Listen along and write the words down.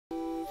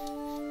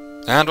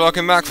And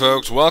welcome back,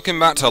 folks. Welcome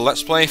back to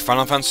Let's Play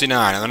Final Fantasy IX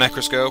on the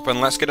Necroscope,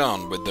 and let's get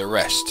on with the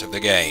rest of the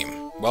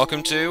game.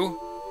 Welcome to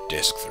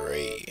Disc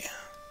 3.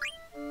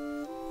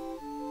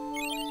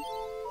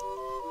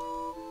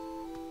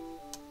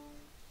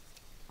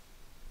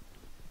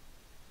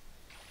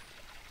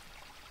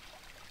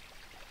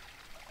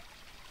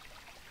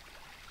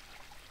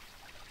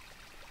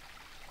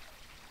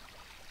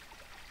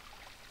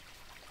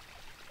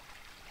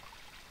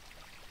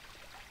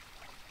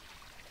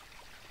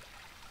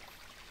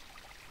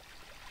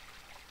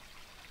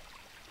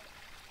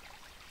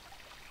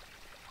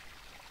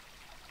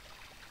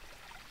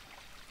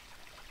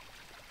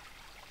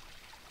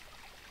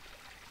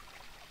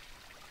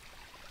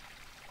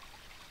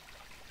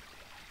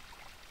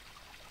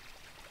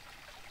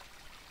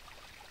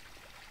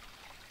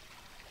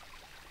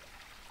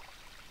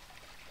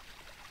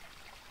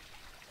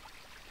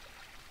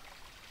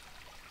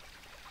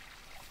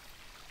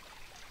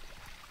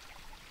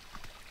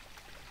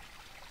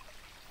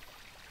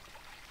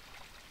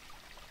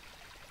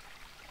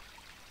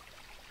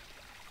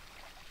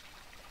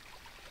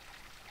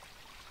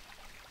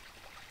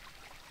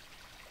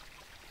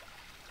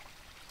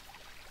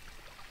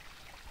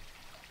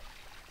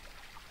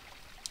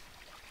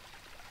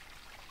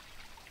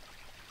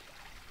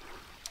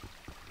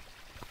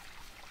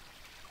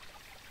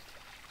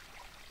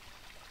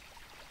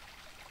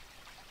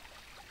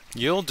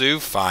 You'll do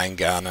fine,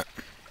 Garnet.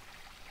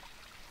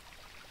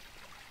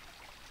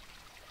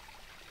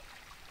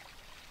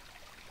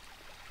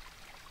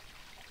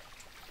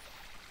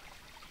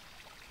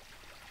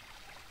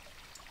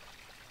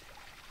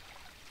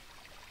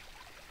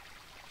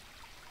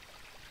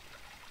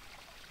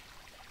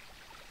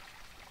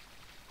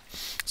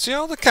 See,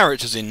 all the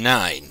characters in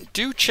 9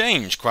 do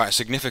change quite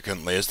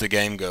significantly as the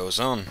game goes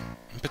on.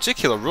 In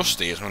particular,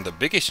 Rusty is one of the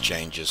biggest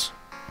changes.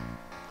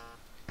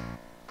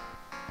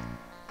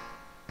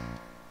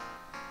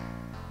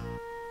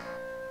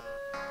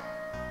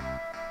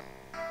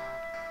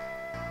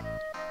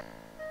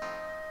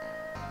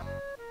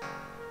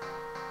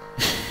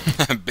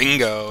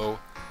 Bingo!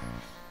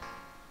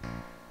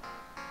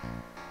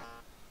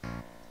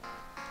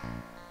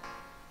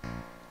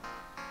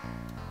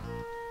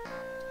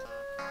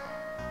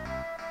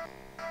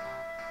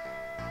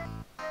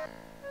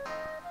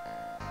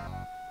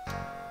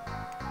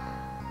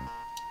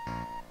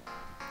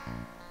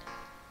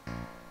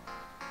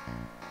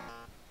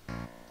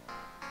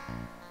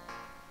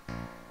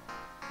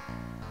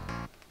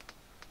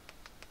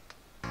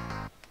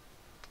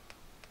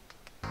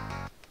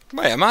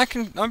 Wait, I'm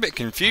a bit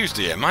confused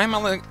here. Am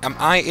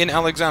I in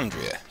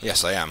Alexandria?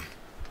 Yes, I am.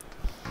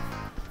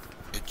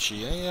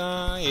 Itchy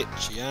eye,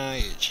 itchy eye,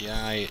 itchy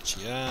eye,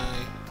 itchy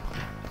eye.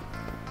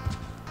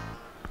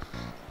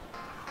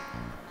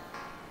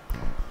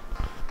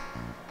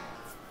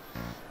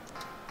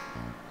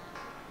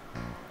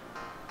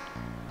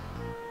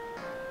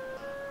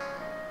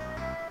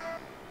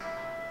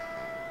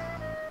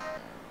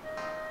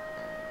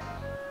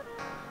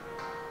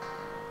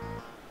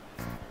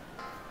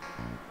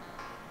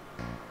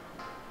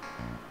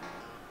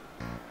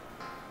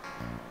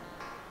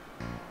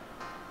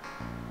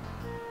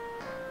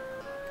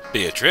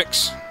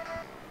 Beatrix.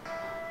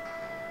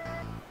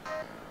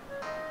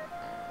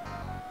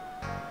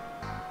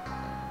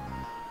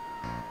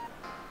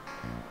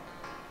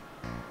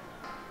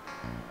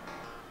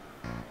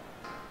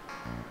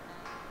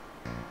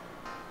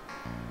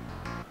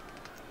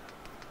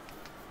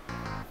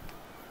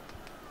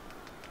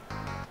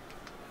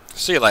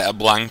 See you later,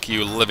 Blank,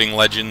 you living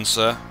legend,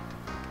 sir.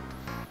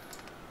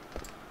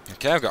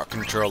 Okay, I've got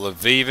control of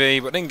Vivi,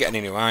 but didn't get any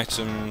new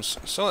items,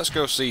 so let's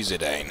go see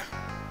Zidane.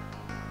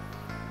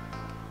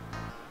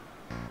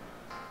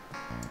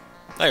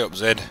 Hey up,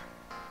 Zid.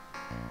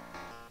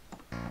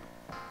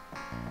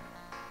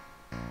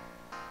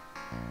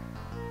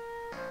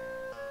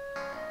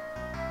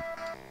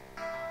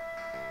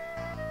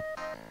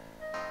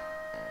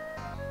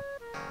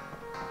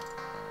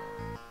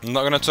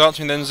 Not gonna talk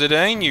to me then,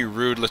 Zidane, you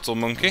rude little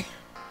monkey.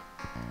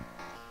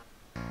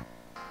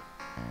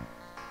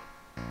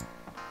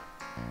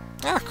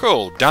 Ah,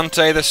 cool.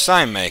 Dante the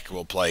Sign Maker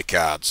will play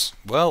cards.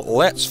 Well,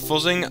 let's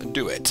fuzzing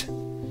do it.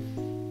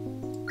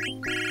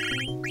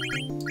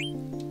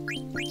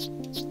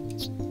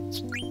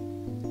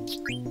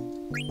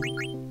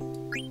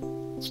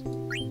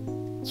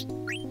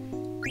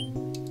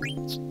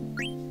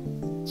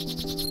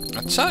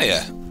 I tell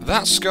ya,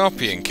 that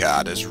Scorpion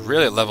card has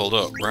really leveled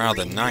up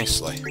rather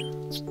nicely.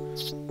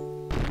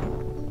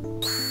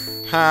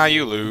 Ha,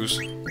 you lose.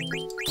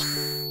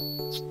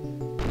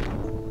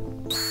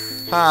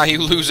 Ha,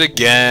 you lose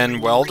again.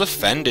 Well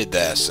defended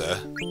there, sir.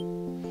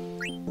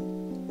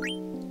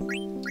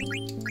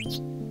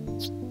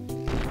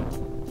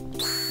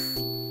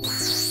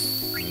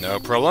 No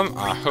problem.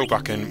 I hope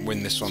I can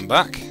win this one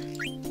back.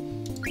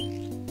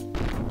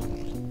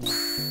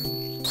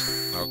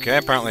 Okay,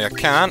 apparently I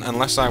can,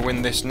 unless I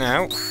win this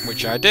now,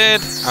 which I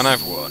did, and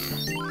I've won.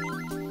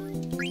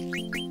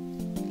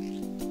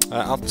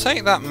 I'll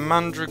take that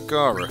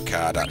Mandragora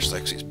card, actually,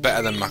 because it's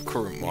better than my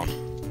current one.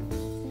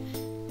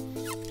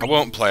 I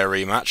won't play a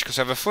rematch because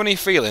I have a funny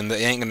feeling that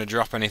he ain't going to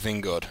drop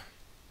anything good.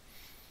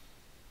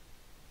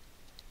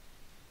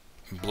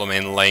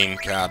 Blooming lame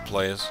card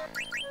players.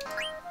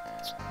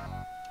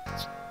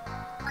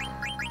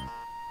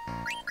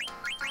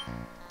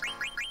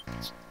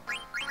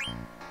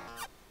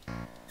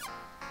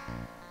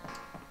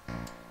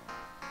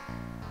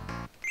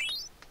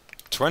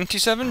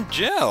 $27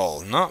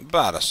 gel, not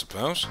bad I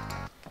suppose.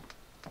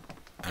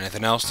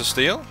 Anything else to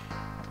steal?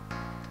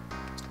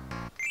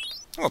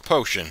 Oh, a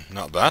potion,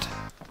 not bad.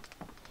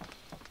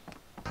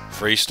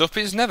 Free stuff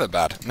is never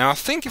bad. Now I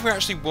think if we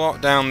actually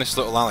walk down this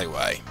little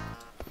alleyway...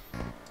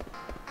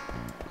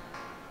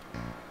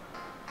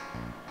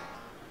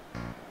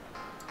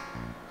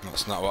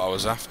 That's not what I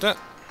was after.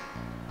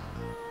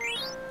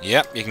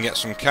 Yep, you can get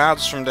some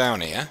cards from down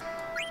here.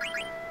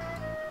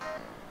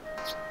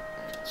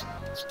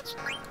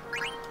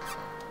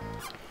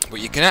 But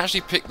you can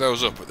actually pick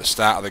those up at the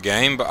start of the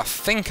game, but I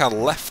think I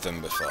left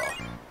them before.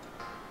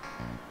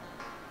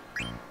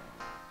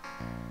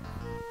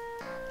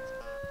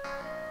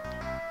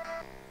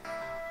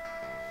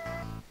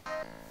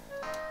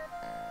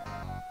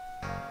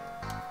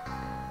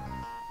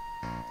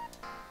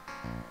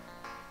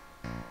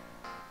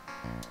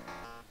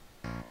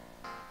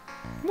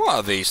 What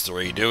are these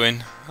three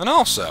doing? And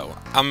also,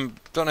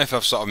 don't know if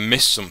I've sort of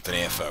missed something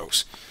here,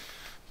 folks,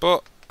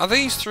 but are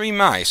these three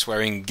mice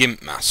wearing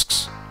gimp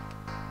masks?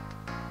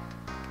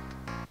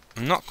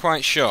 I'm not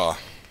quite sure.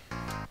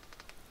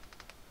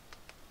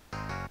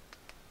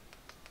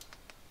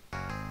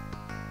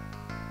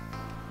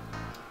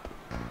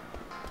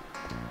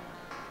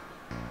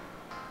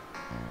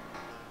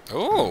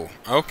 Oh,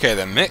 okay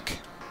then, Mick.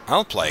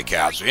 I'll play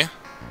cards with you.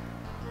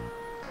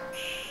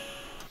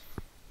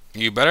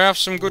 You better have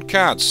some good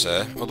cards,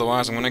 sir,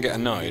 otherwise I'm going to get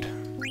annoyed.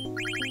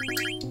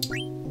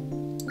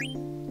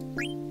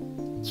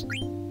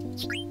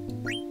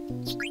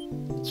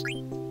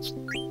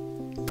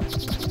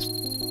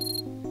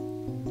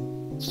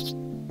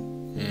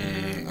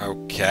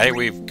 Okay,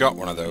 we've got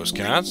one of those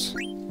cards.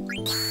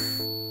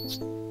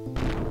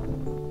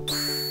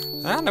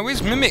 Ah, no,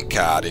 his Mimic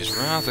card is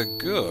rather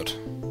good.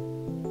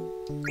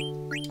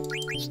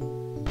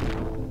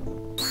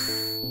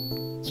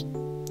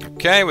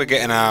 Okay, we're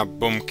getting our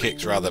bum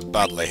kicked rather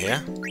badly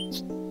here.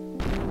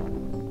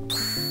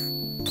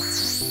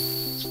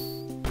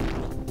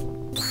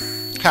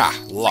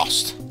 Ha!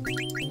 Lost.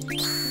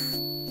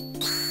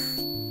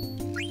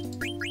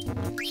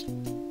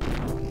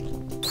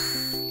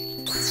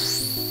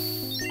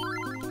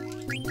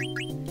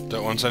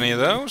 Don't want any of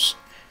those.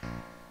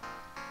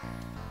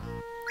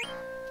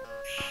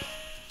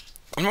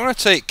 I'm not going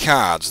to take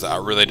cards that I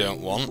really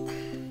don't want.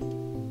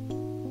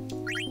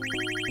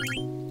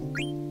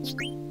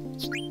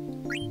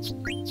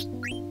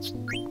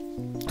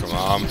 Come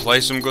on,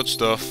 play some good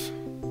stuff.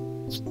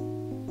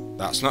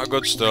 That's not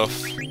good stuff.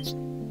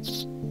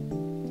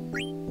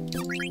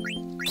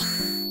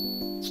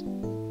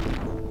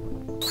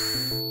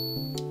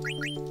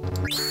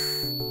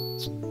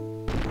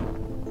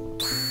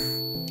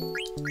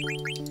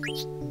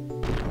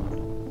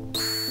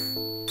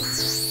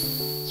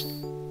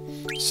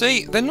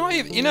 See, they're not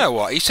even... You know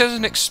what? He says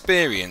an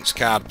experienced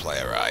card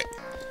player, right?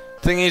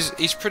 Thing is,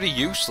 he's pretty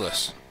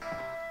useless.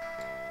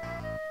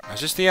 Is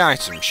this the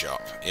item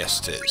shop?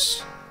 Yes, it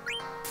is.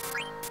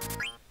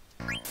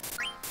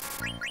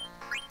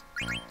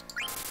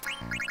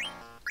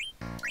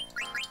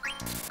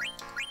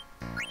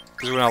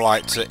 This is when I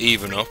like to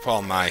even up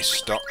all my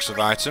stocks of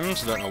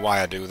items. I don't know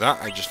why I do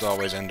that. I just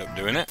always end up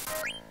doing it.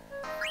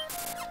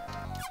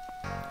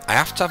 I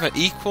have to have an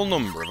equal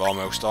number of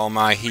almost all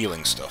my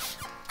healing stuff.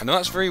 I know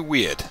that's very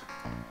weird.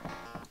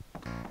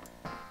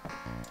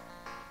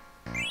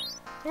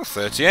 Oh,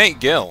 38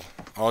 Gil.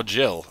 Or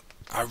Jill.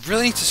 I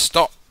really need to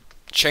stop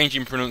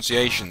changing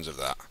pronunciations of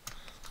that.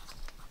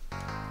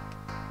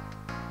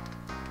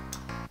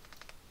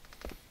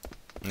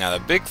 Now,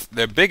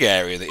 the big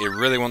area that you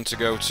really want to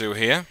go to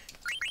here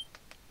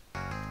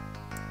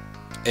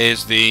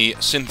is the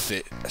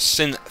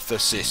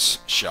synthesis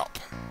shop.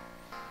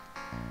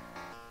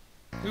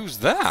 Who's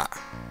that?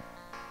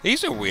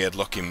 He's a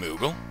weird-looking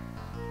Moogle.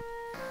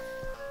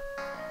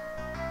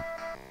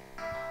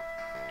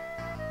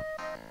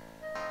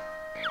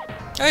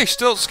 Hey,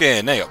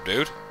 Stiltskin, hey up,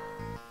 dude.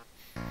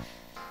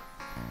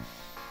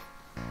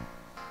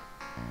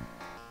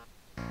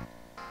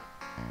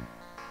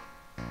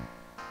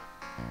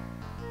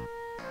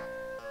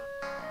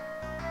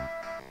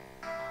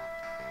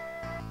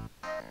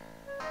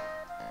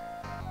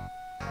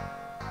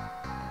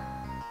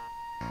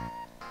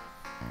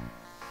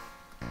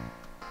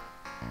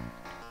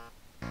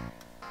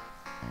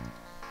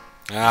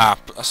 Ah,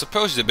 I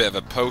suppose he's a bit of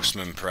a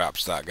postman,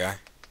 perhaps, that guy.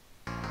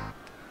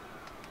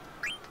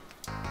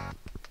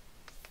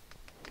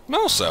 And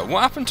also,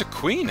 what happened to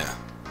Queena?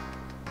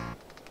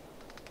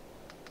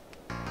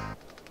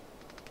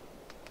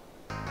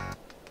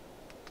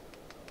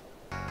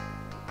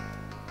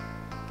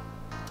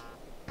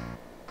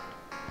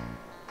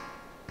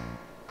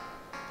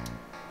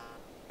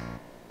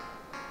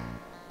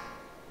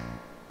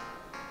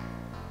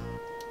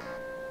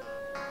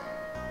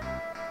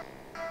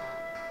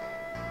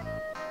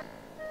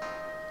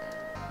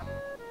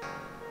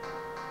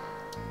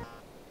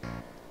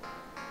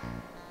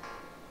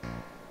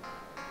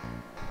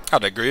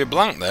 I'd agree with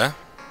blank there.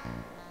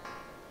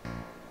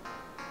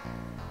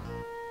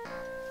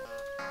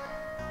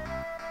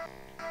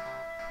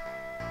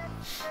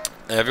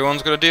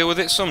 Everyone's got to deal with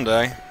it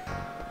someday.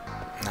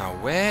 Now,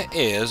 where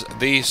is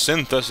the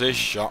synthesis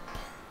shop?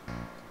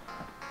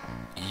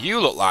 You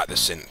look like the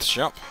synth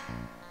shop.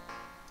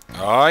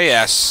 Oh,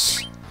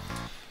 yes.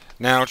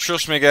 Now,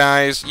 trust me,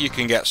 guys, you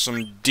can get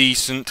some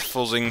decent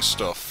fuzzing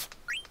stuff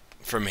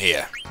from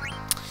here.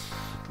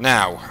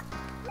 Now,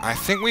 I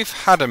think we've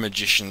had a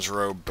magician's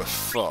robe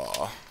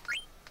before,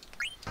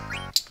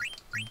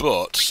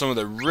 but some of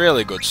the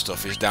really good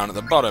stuff is down at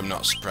the bottom,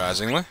 not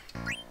surprisingly.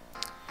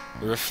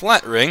 The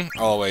reflect ring,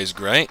 always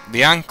great.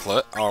 The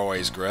anklet,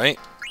 always great.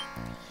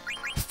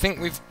 I think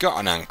we've got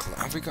an anklet.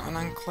 Have we got an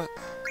anklet?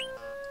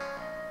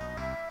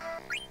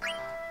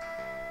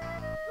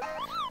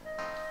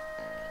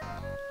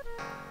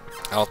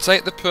 I'll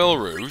take the Pearl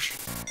Rouge,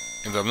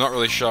 even though I'm not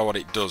really sure what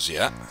it does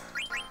yet.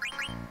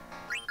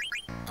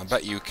 I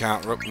bet you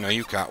can't... No,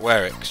 you can't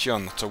wear it, because you're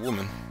not a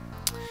woman.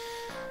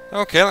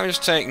 Okay, let me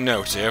just take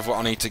note here of what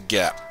I need to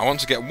get. I want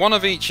to get one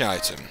of each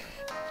item.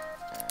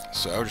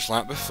 So, just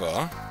like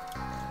before.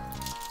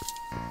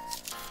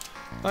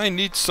 I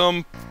need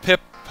some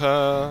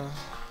paper.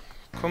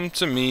 Come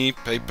to me,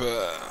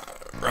 paper.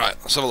 Right,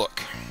 let's have a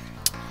look.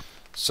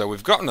 So,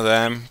 we've got one of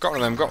them, got one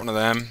of them, got one of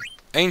them.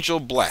 Angel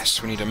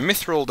Bless. We need a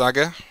Mithril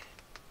Dagger.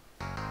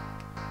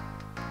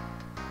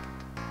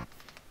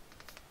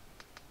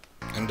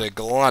 And a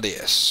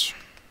Gladius.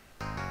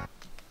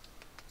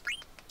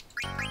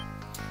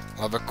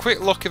 I'll have a quick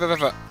look if I've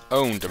ever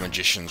owned a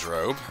Magician's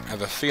Robe. I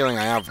have a feeling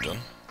I have done.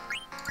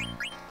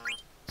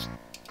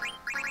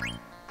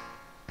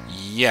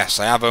 Yes,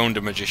 I have owned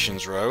a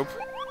Magician's Robe.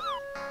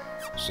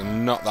 So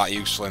not that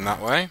useful in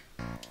that way.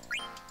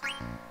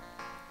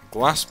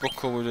 Glass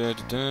buckle,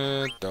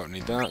 don't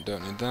need that,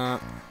 don't need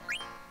that.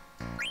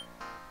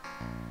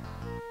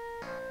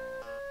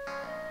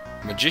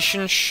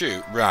 Magician's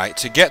shoe, right,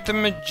 to get the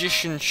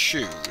Magician's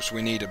shoes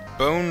we need a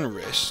bone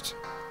wrist,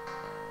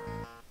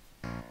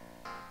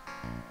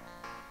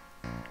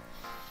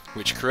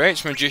 which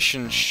creates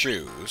Magician's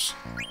shoes.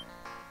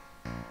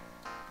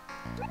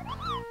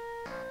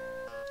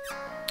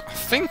 I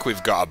think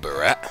we've got a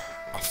barrette,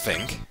 I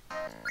think.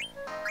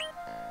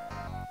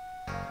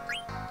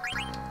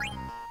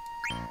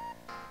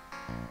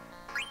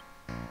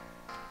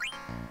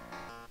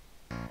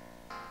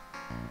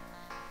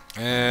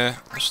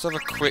 Let's have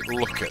a quick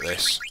look at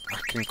this. I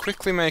can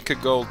quickly make a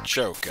gold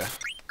choker.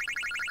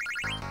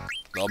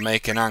 That'll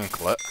make an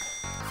anklet.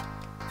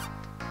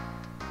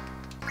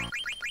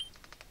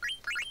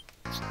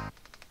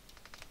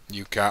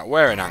 You can't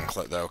wear an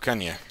anklet though, can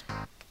you?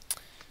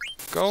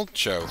 Gold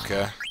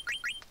choker,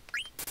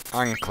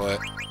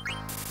 anklet,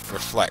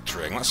 reflect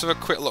ring. Let's have a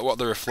quick look what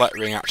the reflect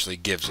ring actually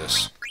gives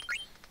us.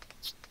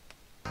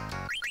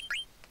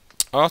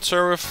 Auto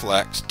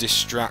reflect,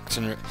 distract,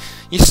 and...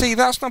 You see,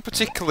 that's not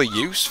particularly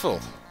useful.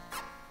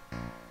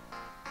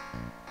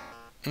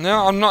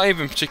 No, I'm not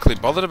even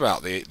particularly bothered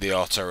about the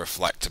auto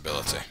reflect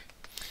ability.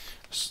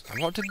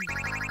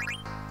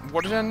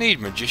 What did I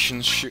need?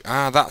 Magician's shoe.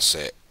 Ah, that's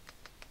it.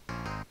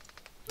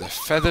 The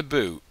feather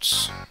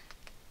boots.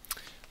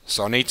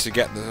 So I need to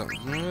get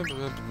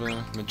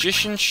the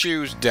magician's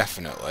shoes,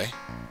 definitely.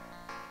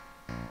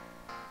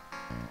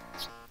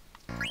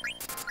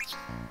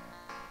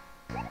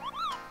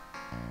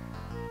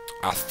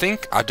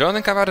 I don't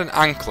think I've had an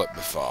anklet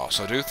before,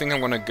 so I do think I'm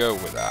going to go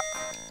with that.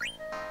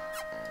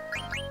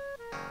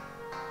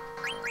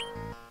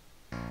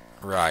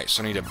 Right,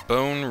 so I need a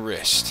bone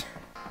wrist.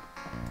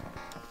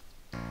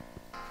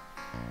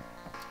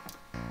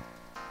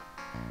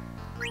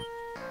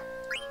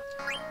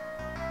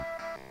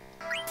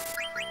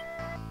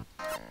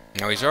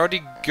 Now he's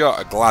already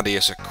got a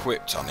Gladius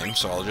equipped on him,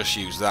 so I'll just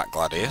use that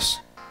Gladius.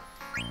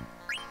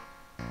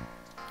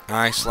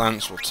 Ice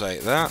Lance, we'll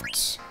take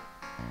that.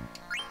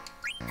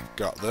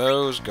 Got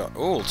those,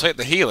 oh, we'll take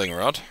the healing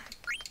rod.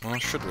 Or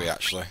should we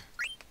actually?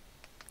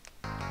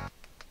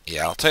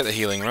 Yeah, I'll take the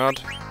healing rod.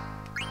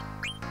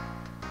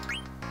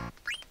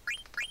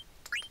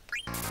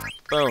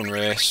 Bone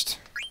wrist.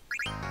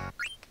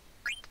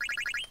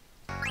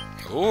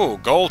 Ooh,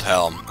 gold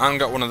helm. I haven't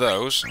got one of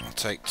those. I'll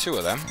take 2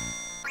 of them.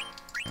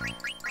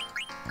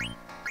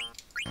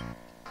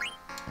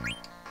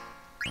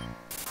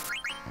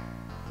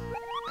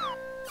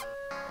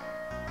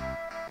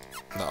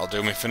 That'll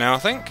do me for now, I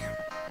think.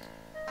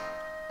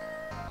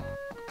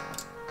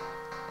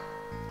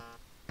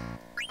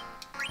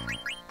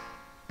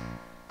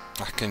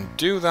 I can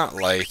do that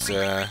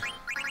later.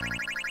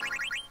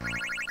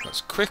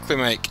 Let's quickly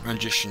make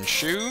magician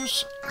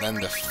shoes, then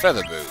the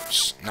feather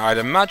boots. Now I'd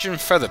imagine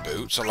feather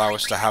boots allow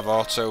us to have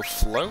auto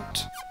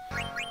float.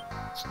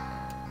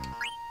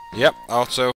 Yep, auto